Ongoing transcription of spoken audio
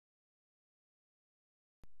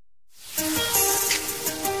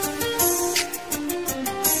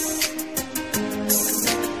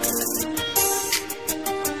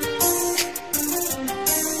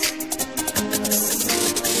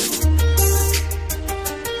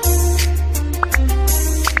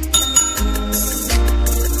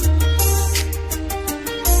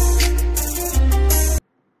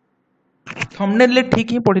Thumbnail ले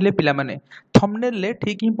ठीक ही पढ़िले पिला माने थंबनेल ले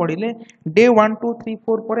ठीक ही पढ़िले डे 1 2 3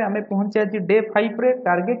 4 पर आमे पहुंचे आज डे 5 रे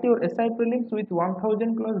target your SI prelims with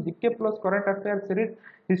 1000 plus GK plus current affair series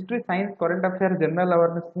history science current affair general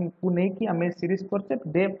awareness को नहीं कि आमे सीरीज करछे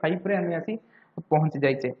डे 5 रे आमे आसी पहुंच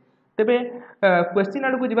जाइछे तबे क्वेश्चन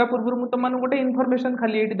आडू को जिबा पूर्व मु तमन गोटे इन्फॉर्मेशन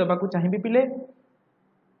खाली एटी दबा को चाहिबी पिले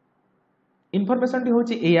इन्फॉर्मेशन टी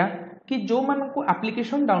होची एया कि जो मान को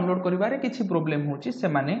एप्लिकेशन डाउनलोड करिवारे किछि प्रॉब्लम होची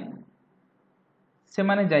से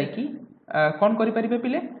माने जाइकी कौन करि परिबे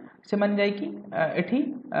पिले से माने जाइकी एठी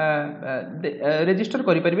रजिस्टर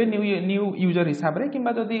करि परिबे न्यू यूजर हिसाब रे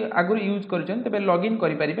किबा जदी आगु यूज करछन तबे लॉगिन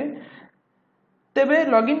करि परिबे तेबे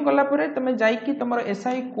लॉगिन कला परे तमे जाइकी तमर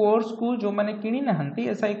एसआई कोर्स को जो माने किनी नहंती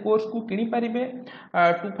एसआई कोर्स को किनी परिबे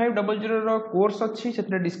 2500 रो कोर्स अछि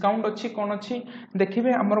सेतरे डिस्काउंट अछि कोन अछि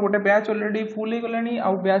देखिबे हमर गोटे बैच ऑलरेडी फुल हे गलानी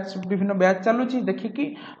आ बैच विभिन्न बैच चालू छी देखिकी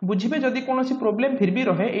बुझिबे जदी कोनोसी प्रॉब्लम फिर भी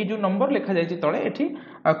रहे ए जो नंबर लिखा जाय छि तळे एठी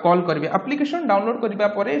कॉल करिवे एप्लिकेशन डाउनलोड करिबा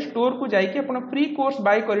परे स्टोर को जाइकी अपन फ्री कोर्स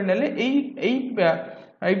बाय करि नेले एई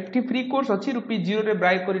एटी फ्री कोर्स अच्छी ₹0 रे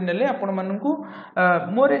बाय करि नेले आपण मानकू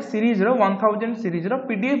मोर सीरीज रो 1000 सीरीज रो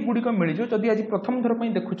पीडीएफ गुडी को मिल जो जदी आज प्रथम थर पई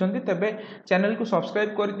देखुचंती तबे चैनल को सब्सक्राइब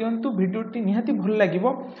कर दियंतु वीडियो टी निहाती भल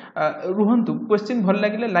लागिवो रुहंतु क्वेश्चन भल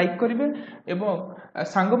लागिले लाइक करिवे एवं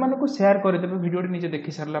सांग मानको शेयर कर देबे वीडियो टी निजे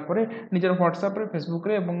देखि सरला परे निजर WhatsApp रे Facebook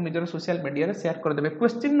रे एवं निजर सोशल मीडिया रे शेयर कर देबे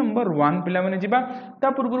क्वेश्चन नंबर 1 पिला माने जिबा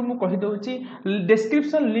ता पूर्व मु कहि दउची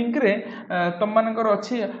डिस्क्रिप्शन लिंक रे तम मानकर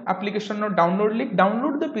अछि application no download link download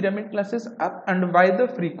the pyramid classes app and buy the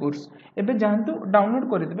free course एबे जानतु डाउनलोड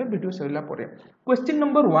कर देबे वीडियो सरिला परे question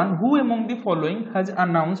number 1 who among the following has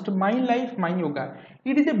announced my life my yoga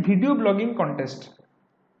it is a video blogging contest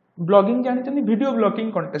blogging जानि चनी video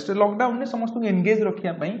blogging contest lockdown ने समस्त को engage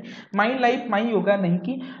रखिया पई माय लाइफ माय योगा नहीं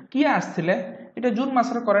कि किया आस्थिले एटा जून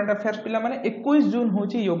मासर करंट अफेयर्स पिला माने 21 जून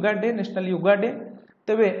होची yoga day national yoga day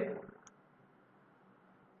तबे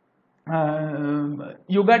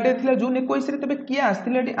योगा डे थिला जून 21 रे तबे किया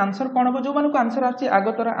आस्थिले एटी आंसर कोन हो जो मानको आंसर आछि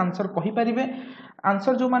आगतरा आंसर कहि परिबे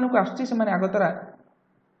आंसर जो मानको आछि से माने आगतरा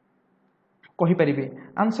कहि परिबे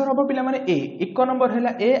आंसर हबो पिला माने ए एक नंबर हैला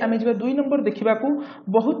ए आमे जिबा 2 नंबर देखिबा को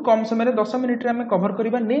बहुत कम समय रे 10 मिनिट रे आमे कवर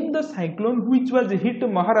करिबा name the cyclone which was hit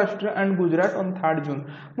Maharashtra and Gujarat on 3 जून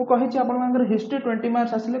मु कहि छि आपन मानकर history 20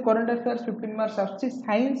 marks आसिले current affairs 15 marks आछि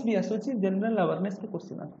साइंस भी आसुछि जनरल अवेयरनेस के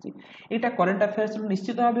क्वेश्चन आछि एटा करंट अफेयर्स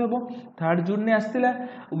निश्चित भाबे हबो 3 जून ने आस्तिला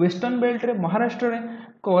वेस्टर्न बेल्ट रे महाराष्ट्र रे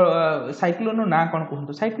साइक्लोन ना कोन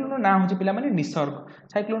कहंतु साइक्लोन ना होछि पिला माने निसर्ग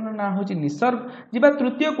साइक्लोन ना होछि निसर्ग जिबा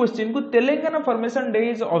तृतीय क्वेश्चन को Telangana formation day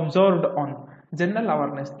is observed on general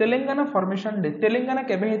awareness Telangana formation day Telangana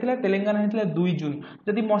केबे हेतिला तेलंगाना हेतिला 2 जून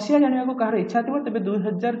जदि मसिया जानिया को कहार इच्छा थिबो तबे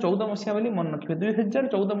 2014 मसिया वाली मन रखिबे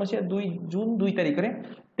 2014 मसिया 2 जून 2 तारिख रे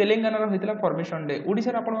तेलंगाना रो हेतिला फॉर्मेशन डे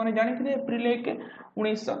ओडिसा रे आपण माने जानिथिले एप्रिल 1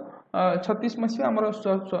 1936 मसिया हमर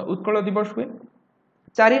उत्कल दिवस हुए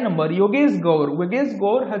 4 number Yogesh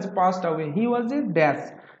Gaur has passed away he was a dash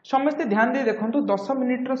समस्त ध्यान दे देखंतु 10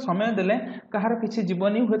 मिनिट रो समय देले कहार किछि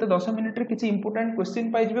जीवनी हुए तो 10 मिनिट रे किछि इंपोर्टेंट क्वेश्चन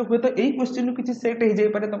पाइ जिवे हुए तो एई क्वेश्चन नु किछि सेट हे जाय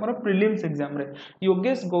पारे तमरो प्रीलिम्स एग्जाम रे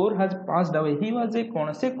योगेश गौर has passed away he was a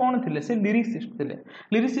कोन थिले से लिरिसिस्ट थिले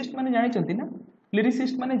लिरिसिस्ट माने जानि चंती ना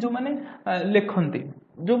लिरिसिस्ट माने जो माने लेखंती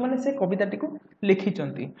जो माने से कविताटी को लिखि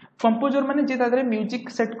चंती कंपोजर माने जे तादरे music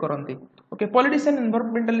set करंती okay politician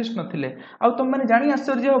environmentalist नथिले आ तुम माने जानि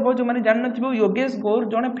आश्चर्य होबो जो माने जानि नथिबो योगेश गौर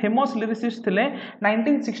जने फेमस लिरिसिस्ट थिले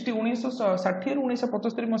 1960 1960 ରୁ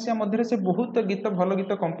 1975 मसिया मध्ये से बहुत गीत भलो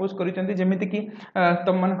गीत कंपोज करिचंती जेमिति कि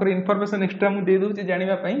तुम मानकर इन्फॉर्मेशन एक्स्ट्रा मु दे दउ जे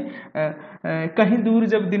जानिबा पई कहीं दूर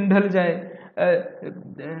जब दिन ढल जाए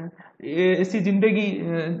ऐसी जिंदगी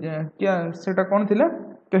क्या सेटा कोन थिला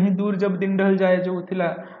कहीं दूर जब दिन ढल जाए जो थिला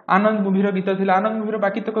आनंद मूवी रो गीत थिला आनंद मूवी रो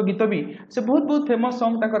बाकी तक गीत भी से बहुत फेमस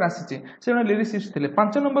सॉन्ग ताकर आसीचे से ना लिरिसिस्ट थिले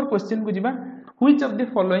 5 नंबर क्वेश्चन को जिबा which of the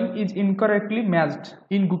following is incorrectly matched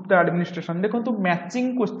in Gupta administration देखो तो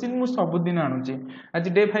मैचिंग क्वेश्चन मु सब दिन आनुचे आज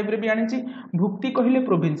डे 5 रे भी आनिची भुक्ति कहिले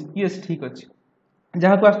प्रोविंस यस ठीक अछि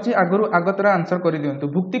जहाँ को आछि आगरु आगतरा आंसर कर दियंतु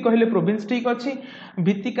भुक्ति कहले प्रोविंस ठीक अछि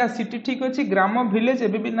भित्तिका सिटी ठीक अछि ग्राम विलेज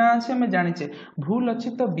एबे भी ना अछि हम जानिचे भूल अछि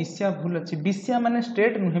तो बिस्या भूल अछि बिस्या माने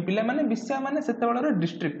स्टेट नुहे पिला माने बिस्या माने सेतबेला रो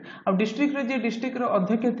डिस्ट्रिक्ट आ डिस्ट्रिक्ट रे जे डिस्ट्रिक्ट रो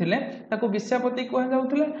अध्यक्ष थिले ताको बिस्यापति कहै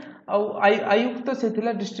जाउथिले आ आयुक्त से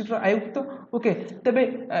थिला डिस्ट्रिक्ट रो आयुक्त ओके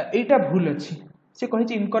तबे एटा भूल अछि से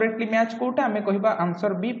कहि इनकरेक्टली मैच कोटा हमें कहबा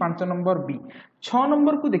answer B 5 number B 6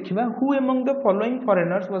 number को देखिबा who among the following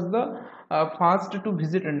foreigners was the first to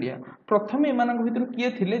visit India प्रथमे एमानक भितर किए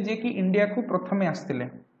थिले जे कि इंडिया को प्रथमे आस्थिले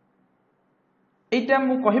एटा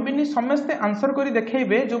मु कहबिनी समस्ते आंसर करी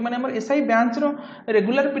देखेबे जो माने हमर एसआई ब्रांच रो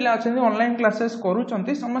रेगुलर पिला अछन ऑनलाइन क्लासेस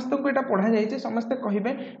करूचंती समस्त को एटा पढ़ा जायछि समस्त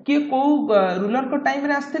कहिबे कि को रूलर को टाइम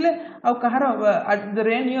रे आस्थिले आ कहार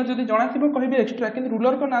रेन इयर जदी जणा थिबो कहिबे एक्स्ट्रा कि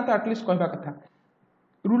रूलर को ना तो एटलीस्ट कहबा कथा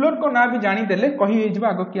रूलर को ना भी जानी देले कहि हिजबा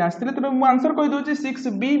आगो कि आस्थिले तबे मु आंसर कहि दोछि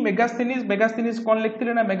 6b मेगास्थेनिस कोन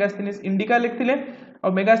लिखथिले ना मेगास्थेनिस इंडिका लिखथिले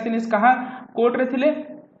और मेगास्थेनिस कहा कोर्ट रे थिले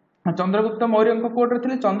चंद्रगुप्त मौर्य को कोर्ट रे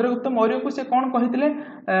थिले चंद्रगुप्त मौर्य को से कोन कहिथिले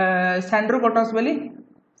सैंड्रोकोटस बेली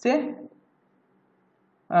से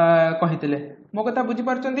कहिथिले मो कथा बुझी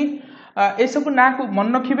परचंदी ए सब ना को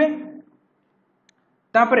मन रखिबे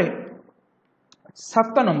तापरे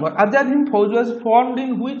 7 नंबर आजाद हिंद फौज was formed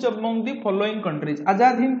in which among the following countries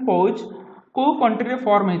Azad Hind फौज को कंट्री रे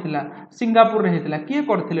फॉर्म हेतिला सिंगापुर रे हेतिला किए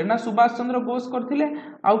करथिले ना सुभाष चंद्र बोस करथिले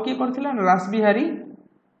आ किए करथिले रासबिहारी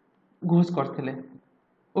घोष करथिले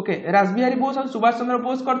ओके रासबिहारी बोस और सुभाष चंद्र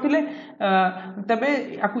बोस करथिले तबे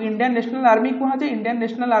आकु इंडियन नेशनल आर्मी कुहा जे इंडियन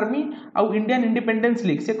नेशनल आर्मी और इंडियन इंडिपेंडेंस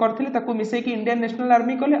लीग से करथिले ताकू मिसे कि इंडियन नेशनल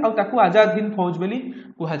आर्मी कले और ताकू आजाद हिंद फौज बेली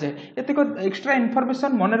कुहा जाय एते को एक्स्ट्रा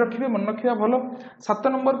इंफॉर्मेशन मन रखिबा भलो 7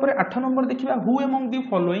 नंबर पर 8 नंबर देखिबा who among the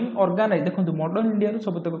following organise देखंतु modern India row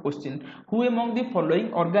सबतक question who among the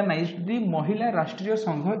following organised the महिला राष्ट्रीय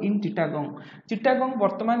संघ इन चिटागोंग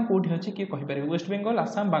वर्तमान कोठी अछि कि कहि पारे वेस्ट बंगाल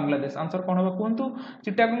आसाम बांग्लादेश आंसर कोन होबा कोंतु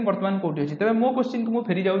चिटागोंग वर्तमान कोठी अछि तबे मो क्वेश्चन को मु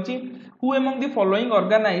फेरी जाउची who among the following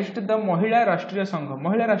organised the महिला राष्ट्रीय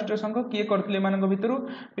संघ किए करथिले मानक भितरु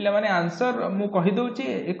पिला माने आंसर मु कहि दोची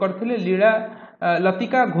ए करथिले लीला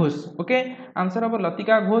लतिका घोष ओके आंसर अब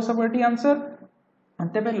लतिका घोष अब एठी आंसर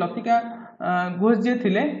तबे लतिका घोष जे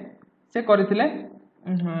थिले से करथिले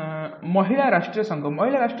महिला राष्ट्रीय संघ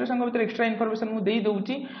भीतर एक्स्ट्रा इनफॉरमेशन मु देई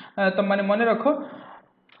दोउची त माने मने रखो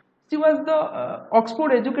she was the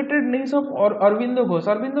Oxford educated niece of Aurobindo Ghosh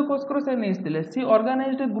को से niece थिले she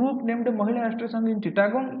organized a group named Mahila Rastriya Sangha in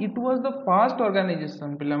Chittagong it was the first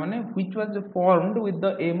organization पिला माने which was formed with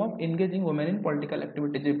the aim of engaging women in political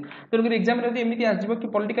activities तो अगर exam रे एमिति आजिबो कि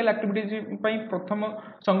पॉलिटिकल एक्टिविटीज पई प्रथम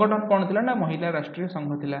संगठन कोन थिला ना महिला राष्ट्रीय संघ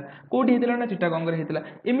थिला कोठी हेतिला ना चिटागंग रे हेतिला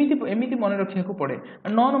एमिति मन रखिया को पड़े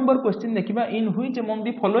 9 नंबर क्वेश्चन देखिबा in which among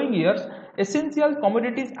the following years essential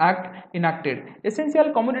commodities act enacted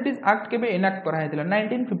essential commodities act केबे इनैक्ट करा हेतिला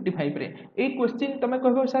 1955 रे ए क्वेश्चन तमे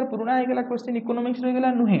कहबो सर पुराना हे गेला क्वेश्चन इकोनॉमिक्स रे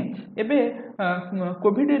गेला नुहे एबे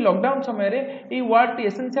कोविड लॉकडाउन समय रे a word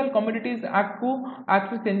essential commodities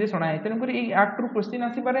act changes होना है तने ए एक्ट रो क्वेश्चन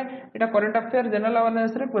आसी पारे एटा करंट अफेयर जनरल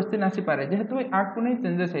अवेयरनेस रे क्वेश्चन आसी पारे जेहेतु एक्ट को नहीं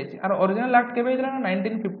चेंजेस है और ओरिजिनल एक्ट केबे हेतिला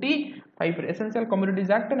 1955 रे एसेंशियल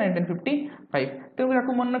कमोडिटीज एक्ट 1955 तो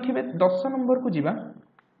याको मन रखिबे 10 नंबर को जीवा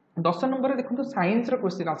 10 नंबर देखो तो साइंस रो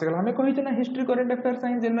क्वेश्चन आसगला हमें कहि ना history current affair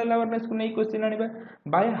science general awareness को नहीं question आनिबा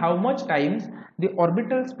by how much times the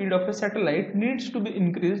orbital speed of a satellite needs to be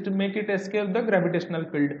increased to make it escape the gravitational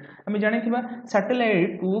field हमें जानिथिबा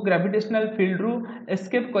satellite को gravitational field रू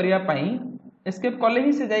escape करिया पई escape कले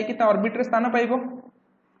ही से जाई कि ता ऑर्बिट रे स्थान पाइबो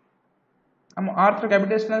हम अर्थ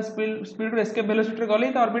ग्रेविटेशनल स्पीड रू एस्केप वेलोसिटी रे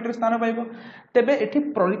गले ता ऑर्बिट रे स्थान पाइबो तबे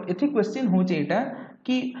एठी क्वेश्चन होचे एटा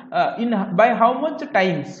कि in by how much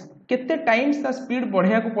times केते टाइम्स ता स्पीड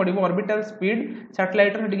बढ़िया को पड़िबो ऑर्बिटल स्पीड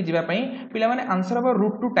सैटेलाइट रे हटिक जिबा पई पिला माने आंसर अब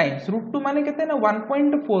 √2 टाइम्स √2 माने केते ना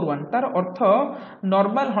 1.41 तार अर्थ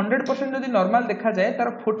नॉर्मल 100% जदी नॉर्मल देखा जाए तार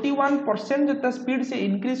 41% जता स्पीड से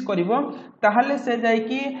इंक्रीज करिवो ताहाले से जाय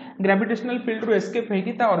कि ग्रेविटेशनल फील्ड रो एस्केप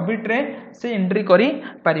हेकी ता ऑर्बिट रे से एंट्री करी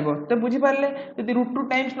पारिबो तो बुझी पारले यदि √2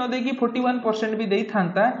 टाइम्स न देकी 41% भी देई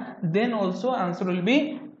थांता then also answer will be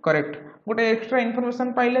correct गोटे एक्स्ट्रा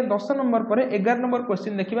इनफॉरमेशन पाइले 10 नंबर पर 11 नंबर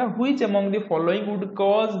क्वेश्चन देखिबा which among the following would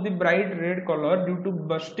cause the bright red colour due to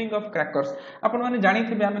bursting of crackers आपण माने जानि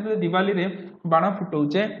थिबे हमें तो दिवाली रे बाण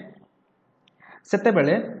फुटौचे सेते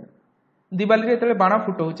बेले दिवाली रे तले बाण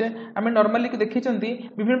फुटौचे हमें नॉर्मली को देखिचंती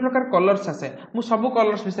विभिन्न प्रकार कलर्स आसे मु सब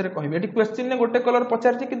कलर्स विषय रे कहबी एटी क्वेश्चन ने गोटे कलर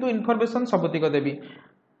पचारची किंतु इनफॉरमेशन सबति को देबी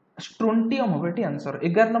स्ट्रोंटियम होबेटी आंसर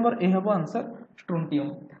 11 नंबर ए हबो आंसर स्ट्रोंटियम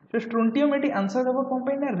तो स्ट्रोंटियम एटी आंसर देबो कोन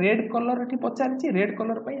पई ना red colour eighty पचारची red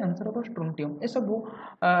colour पई आंसर देबो स्ट्रोंटियम ए सब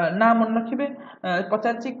ना मन रखिबे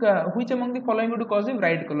पचारची which among the following would cause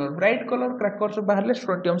bright colour crackers बाहरले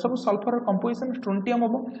strontium सब सल्फर कंपोजिशन स्ट्रोंटियम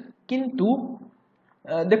हबो किंतु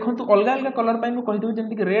देखंतु अलग अलग कलर पई को कहि दउ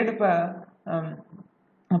जेंति कि रेड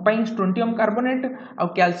पई स्ट्रोंटियम कार्बोनेट और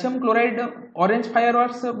कैल्शियम क्लोराइड ऑरेंज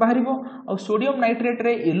फायरवर्क्स बाहरिबो और सोडियम नाइट्रेट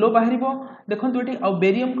रे येलो बाहरिबो देखंतु एटी और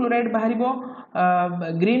बेरियम क्लोराइड बाहरिबो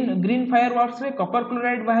ग्रीन फायरवर्क्स रे कॉपर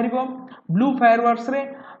क्लोराइड बाहरिबो ब्लू फायरवर्क्स रे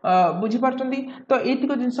बुझी पारचंदी तो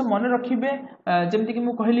एतिको जिंस मन रखिबे जेमति कि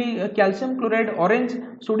मु कहली calcium chloride orange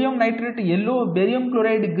sodium nitrate yellow barium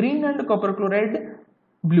chloride green and copper chloride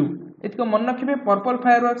blue इसको मन रखिए purple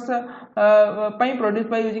fireworks produce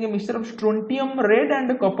by using a mixture of strontium red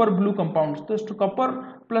and copper blue compounds तो कॉपर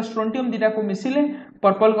प्लस स्ट्रोंटियम दीटा को मिसिले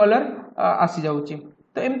पर्पल कलर आसी जाउची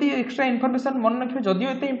तो एमती extra information मन रखिए जदियो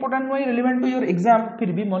एते important Nooyi relevant to your exam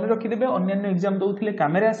फिर भी मन रखिदेबे अन्य एग्जाम दउथिले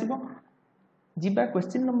कामेरे आसीबो जीबा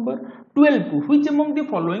क्वेश्चन नंबर 12 को which among the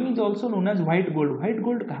following is also known as white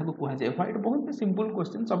gold कहा को कहा जाए व्हाइट बहुत ही सिंपल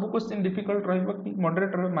क्वेश्चन सब क्वेश्चन डिफिकल्ट रहबो कि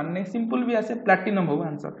मॉडरेट रहबो मानने सिंपल भी आसे प्लैटिनम हो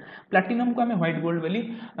आंसर प्लैटिनम को हमें व्हाइट गोल्ड वाली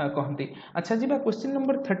कहते अच्छा जीबा क्वेश्चन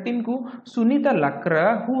नंबर 13 को Sunita Lakra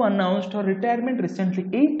who announced her retirement recently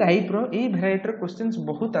A type row a variety row questions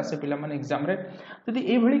बहुत आसे पिला माने एग्जाम रे यदि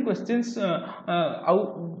ए भली क्वेश्चंस आ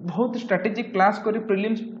बहुत स्ट्रेटेजिक क्लास करी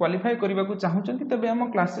प्रीलिम्स क्वालिफाई करबा को चाहउछंती तबे हम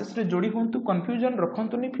क्लासेस रे जोड़ी होंतु कंफ्यूजन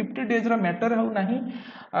रखंतुनी 50 डेज रा मैटर हो नाही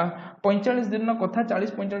 45 दिन कथा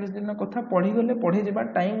 40-45 दिन कथा पढ़ी गले पढ़ी जेबा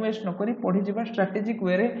टाइम वेस्ट न करी पढ़ी जेबा स्ट्रेटेजिक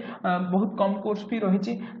वे रे बहुत कम कोर्स भी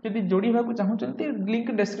रहिछि यदि जोड़ी भाकु चाहउछंती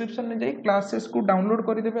लिंक डिस्क्रिप्शन में जाई क्लासेस को डाउनलोड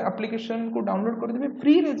करि देबे एप्लीकेशन को डाउनलोड करि देबे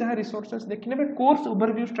फ्री रे जहा रिसोर्सेस देखि लेबे कोर्स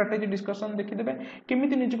ओवरव्यू स्ट्रेटेजी डिस्कशन देखि देबे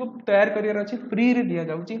केमिति निजको तैयार करियर अछि फ्री रे दिया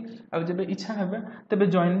जाउछि अब जेबे इच्छा हेबे तबे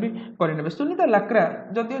जॉइन भी करि नेबे सुनीता लाक्रा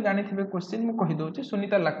जदियो जानि थिबे क्वेश्चन मु कहि दउछि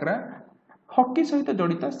सुनीता लाक्रा हॉकी सहित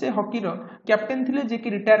जड़ित से हॉकी रो कैप्टेन थिले जे कि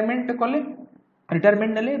रिटायरमेंट कले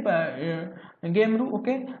रिटायरमेंट नेले गेम रु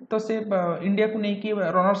ओके तो से इंडिया को नहीं कि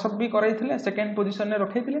रनर्स अप भी कराई थिले सेकंड पोजीशन में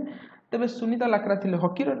रखै थिले तबे सुनीता लाक्रा थिले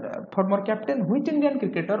hockey row farmer captain which Indian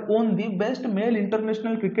cricketer own the best male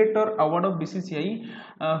international cricketer award of BCCI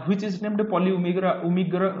which is named poly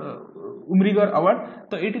उमरिगर award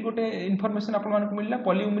तो एटी गोटे इनफॉरमेशन आपण मानक मिलला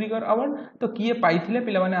पॉली उमरिगर अवार्ड तो किए पाइथिले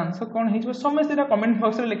पिला माने आंसर कोन हिजबो समस्त एटा कमेंट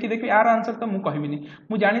बॉक्स रे लिखि देखि यार आंसर तो मु कहिबिनी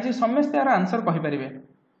मु जानि छी समस्त यार आंसर कहि परिबे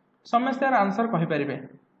समस्त यार आंसर कहि परिबे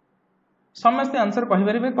समस्त आंसर कहि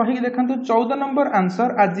परिबे कहि देखंतु 14 नंबर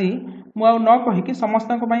आंसर आजी मु आ न कहि कि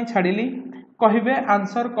समस्त को पई छाडिली कहिबे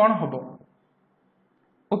आंसर कोन हबो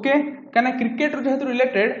ओके कहना क्रिकेट जेहेतु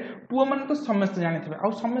रिलेटेड पुओ मन तो समस्त जानि थिबे आ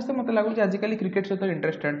समस्त मते लागु जे आजिकली क्रिकेट सहित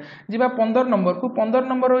इंटरेस्टेड जीबा 15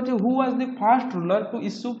 नंबर होची who was the first ruler to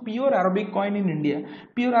issue pure Arabic coin in India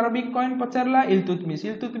pure Arabic coin पचारला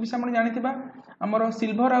Iltutmish हमन जानि थिबा हमर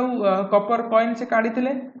सिल्वर आ कॉपर कॉइन से काढी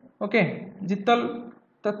थिले ओके जितल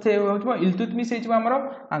तथे होचबो इल्तुतमिश हेचबो हमर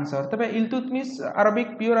आंसर तबे Iltutmish Arabic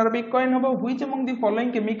pure Arabic coin हबो which among the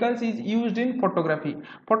following chemicals is used in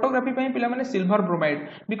photography पई पिला माने silver bromide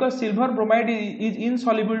because silver bromide is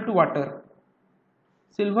insoluble to water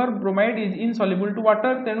silver bromide is insoluble to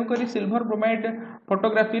water तेनु करी सिल्वर ब्रोमाइड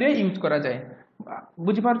फोटोग्राफी रे use करा जाय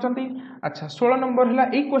बुझी पारछंती अच्छा 16 नंबर हला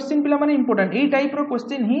ए क्वेश्चन पिला माने इंपोर्टेंट ए टाइप रो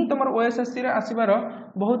क्वेश्चन ही तमर ओएसएससी रे आसीबार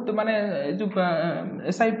बहुत माने जो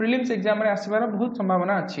एसआई प्रीलिम्स एग्जाम रे आसीबार बहुत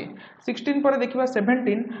संभावना अछि 16 पर देखिबा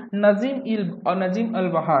 17 नजीम अल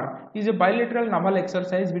बहार is a bilateral novel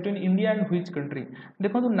exercise between India and which country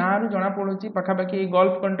देखो ना रु जणा पड़ोची पाखा पाखी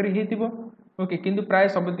गल्फ कंट्री हेतिबो ओके किंतु प्राय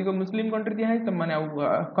सबतिक मुस्लिम कंट्री दिया है तो माने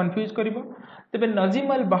कंफ्यूज करिवो तबे नजीम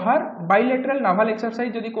अल बहार बायलैटरल नावल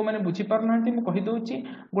एक्सरसाइज जदी को माने बुझी पार नांती मु कहि दोची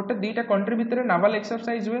गोटे दीटा कंट्री भितर नावल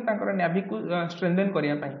एक्सरसाइज हुए तांकर नेवी को स्ट्रेंथन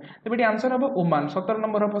करिया पई तबे आंसर हबो ओमान 17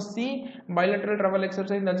 नंबर हबो सी बायलैटरल ट्रैवल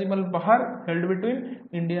एक्सरसाइज नजीम अल बहार held between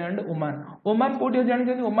India and Oman कोठी जानि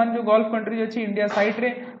जनी ओमान जो गल्फ कंट्री अछि इंडिया साइड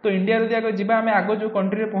रे तो इंडिया रे आगो जिबा हमें आगो जो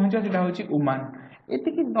कंट्री रे पहुंचा सेटा होची ओमान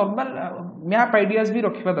एति कि नॉर्मल मैप आइडियाज भी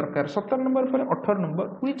रखिबा दरकार 17 नंबर पर 18 number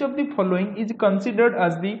which of the following is considered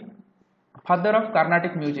as the father of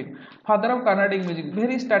Carnatic music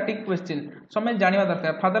very static question समय जानिबा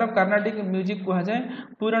दरकार फादर ऑफ कार्नाटिक म्यूजिक कुहा जाय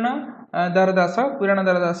पुराना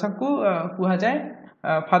दरदास को कुहा जाय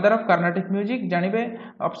father of Carnatic music जानिबे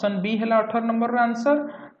option B हैला 18 नंबर रा आंसर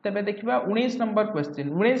तबे देखिबा 19 number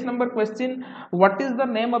question what is the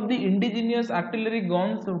name of the indigenous artillery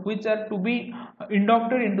guns which are to be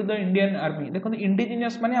inducted into the Indian army देखो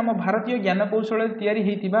इंडिजिनियस माने हम भारतीय ज्ञान कौशल तयारी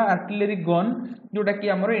हेतिबा आर्टिलरी गन जोटा कि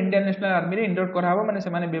हमर इंडियन नेशनल आर्मी रे इंडक्ट कराबो माने से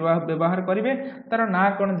माने व्यवहार करिवे तार ना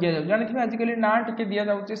कोन दिया जाउ जानिथिबे आजिकली ना टिके दिया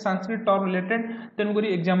जाउची संस्कृत टर्म रिलेटेड तेनु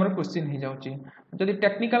करी एग्जाम रो क्वेश्चन हे जाउची जदि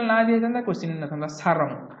टेक्निकल ना दिया जांदा क्वेश्चन न थांदा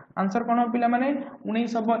सारंग आंसर कोन पिला माने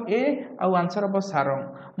 19 हबो ए आ आंसर हबो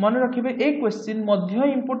सारंग मन रखिबे ए क्वेश्चन मध्य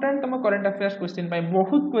इंपोर्टेंट तम करंट अफेयर्स क्वेश्चन पाई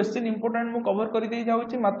बहुत क्वेश्चन इंपोर्टेंट मु कवर करि दे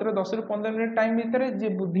जाउची मात्र 10 ରୁ 15 मिनिट टाइम भीतर जे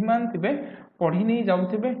बुद्धिमान थिबे पढ़ी नहीं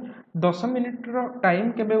जाउथिबे 10 मिनिट रो टाइम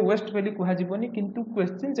केबे वेस्ट बेली कुहा जिवनी किंतु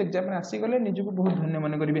क्वेश्चंस एग्जाम रे आसी गले निजको बहुत धन्य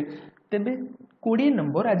मन करिवे तबे 20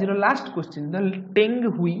 नंबर आज रो last question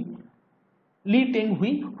the Li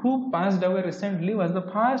Teng-hui, who passed away recently, was the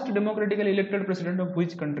first democratically elected president of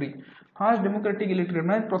which country? First democratic elected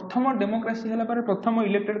माने प्रथम डेमोक्रेसी हला पर प्रथम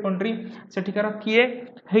इलेक्टेड कंट्री सेठिकार किए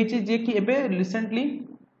हेची जे कि एबे रिसेंटली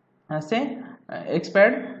से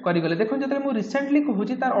एक्सपायर्ड करिगले देखो जते मु रिसेंटली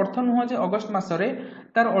कहूची तार अर्थ नुह जे अगस्त मासरे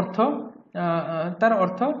तार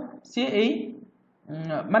अर्थ सी एई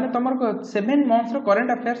माने तमर 7 मंथ्स रो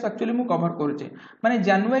करंट अफेयर्स एक्चुअली मु कवर करूचे माने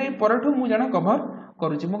जनवरी परठू मु जणा कवर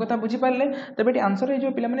करूची मो कथा बुझी पारले तबे आंसर हे जो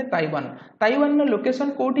पिला माने ताइवान नो लोकेशन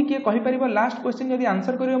कोठी के कहि परिबो लास्ट क्वेश्चन जदी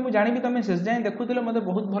आंसर करियो मु जानिबी तमे शेष जाय देखुतिले मते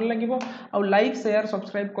बहुत भल लागिबो आ लाइक शेयर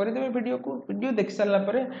सब्सक्राइब कर देबे वीडियो देख सारला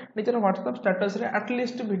परे निजर WhatsApp स्टेटस रे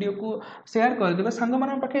एटलीस्ट वीडियो को शेयर कर देबे संग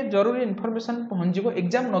मन पाखे जरूरी इन्फॉर्मेशन पहुंच जिवो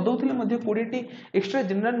एग्जाम न दउथिले मध्ये 20 T extra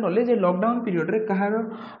general knowledge a lockdown period रे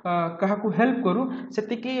कहा को हेल्प करू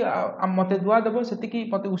सेतिकी मते दुआ देबो सेतिकी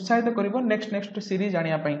मते उत्साहित करिवो नेक्स्ट सीरीज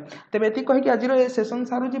जानिया पई तबे एति कहि कि आजिरो ए सेशन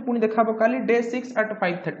सारू जी पुनी देखाबो काली डे 6 at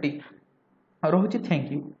 5:30 रहुची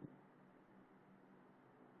थैंक यू।